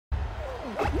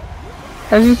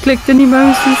Have you clicked any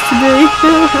mouses today?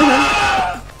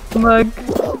 Mug.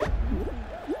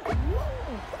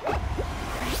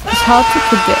 It's hard to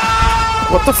predict.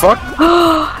 What the fuck?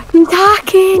 He's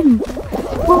hacking!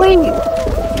 Wait,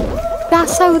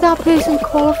 that's how that person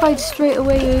qualified straight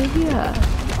away earlier.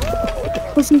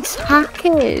 Because he's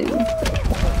hacking.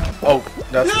 Oh,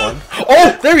 that's one.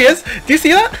 Oh, there he is! Do you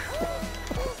see that?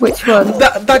 Which one?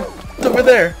 That over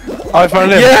there. I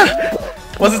found him. Yeah!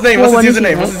 What's his name? Well, What's his one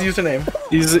username? is What's his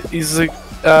username? He's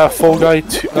a Fall Guy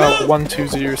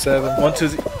 1207.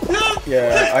 120.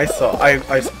 Yeah, I saw.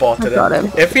 I spotted I got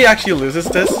him. If he actually loses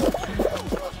this,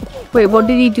 Wait, what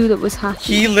did he do that was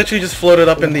hacking? he literally just floated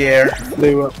up in the air.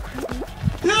 Blew up.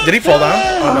 Did he fall down?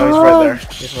 Oh no, he's right there.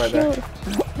 He's right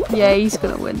there. Yeah, he's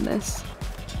gonna win this.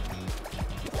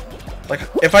 Like,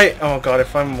 if I... Oh god,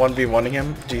 if I'm 1v1ing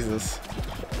him, Jesus.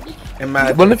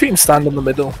 Imagine. Wonder if you can stand in the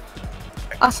middle.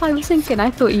 That's what I was thinking. I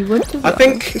thought he would do that. I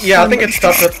think, yeah, I think it's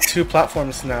stuck at 2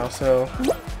 platforms now, so...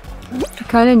 I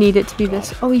kind of need it to be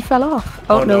this. Oh, he fell off.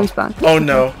 Oh, no, he's back. Oh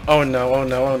no, oh no, oh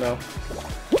no, oh no.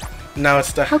 Now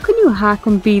it's the... How can you hack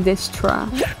and be this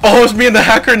trash? Oh, it's me and the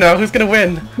hacker now, who's gonna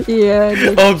win?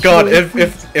 Yeah. Oh god,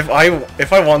 if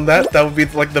I won that, that would be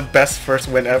like the best first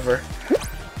win ever.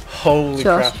 Holy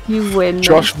Josh, crap. you win.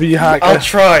 Josh v Hacker. I'll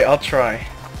try.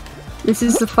 This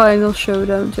is the final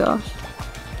showdown, Josh.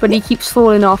 But he keeps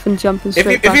falling off and jumping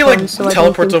straight If he back like on, so I don't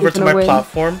teleports think over he's to gonna my win.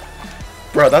 platform,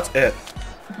 bro, that's it.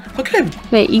 Look at him.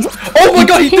 Mate, he's... Oh my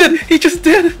god, he did! He just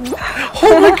did!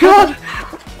 Oh my god!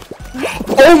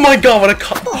 Oh my god, what a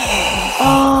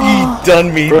He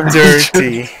done me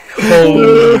dirty.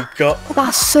 Holy god.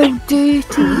 That's so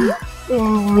dirty.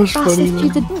 Oh, That's literally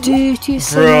the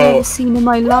dirtiest thing I've Bro. ever seen in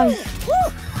my life.